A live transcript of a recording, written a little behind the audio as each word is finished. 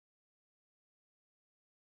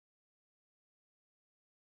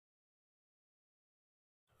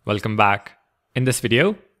Welcome back. In this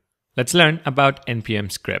video, let's learn about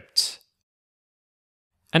NPM scripts.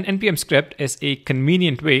 An NPM script is a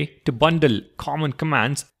convenient way to bundle common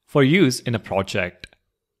commands for use in a project.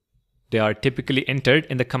 They are typically entered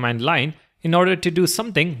in the command line in order to do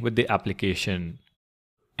something with the application.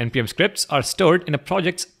 NPM scripts are stored in a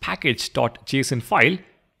project's package.json file,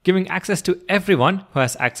 giving access to everyone who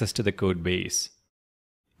has access to the code base.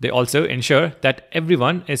 They also ensure that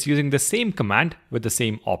everyone is using the same command with the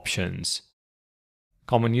same options.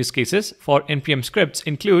 Common use cases for NPM scripts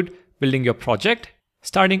include building your project,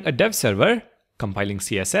 starting a dev server, compiling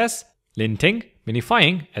CSS, linting,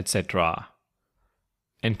 minifying, etc.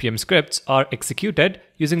 NPM scripts are executed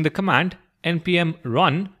using the command npm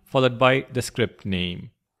run followed by the script name.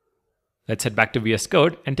 Let's head back to VS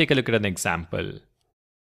Code and take a look at an example.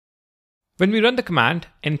 When we run the command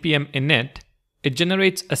npm init, it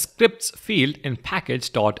generates a scripts field in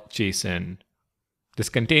package.json. This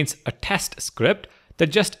contains a test script that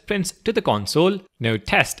just prints to the console, no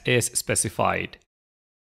test is specified.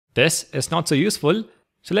 This is not so useful,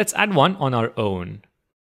 so let's add one on our own.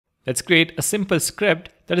 Let's create a simple script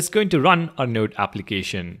that is going to run our Node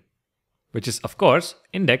application, which is of course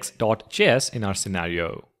index.js in our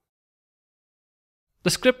scenario. The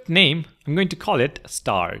script name, I'm going to call it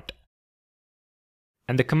start.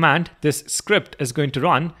 And the command this script is going to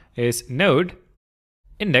run is node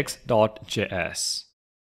index.js.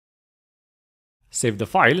 Save the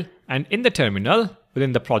file, and in the terminal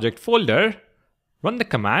within the project folder, run the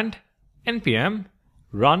command npm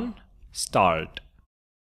run start.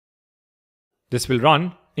 This will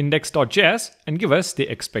run index.js and give us the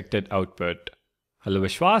expected output. Hello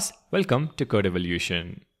Vishwas, welcome to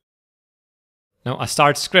Codevolution. Now a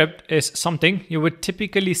start script is something you would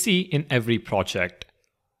typically see in every project.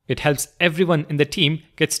 It helps everyone in the team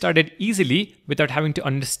get started easily without having to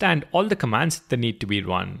understand all the commands that need to be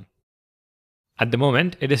run. At the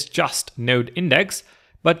moment, it is just node index,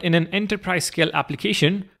 but in an enterprise scale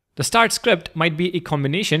application, the start script might be a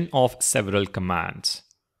combination of several commands.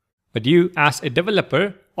 But you, as a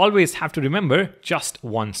developer, always have to remember just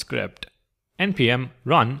one script: npm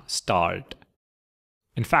run start.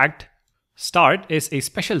 In fact, start is a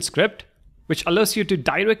special script which allows you to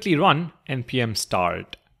directly run npm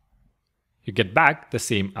start. You get back the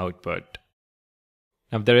same output.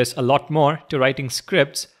 Now there is a lot more to writing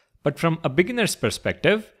scripts, but from a beginner's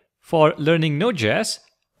perspective, for learning Node.js,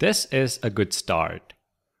 this is a good start.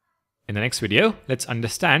 In the next video, let's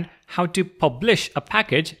understand how to publish a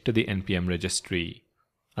package to the npm registry.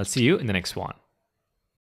 I'll see you in the next one.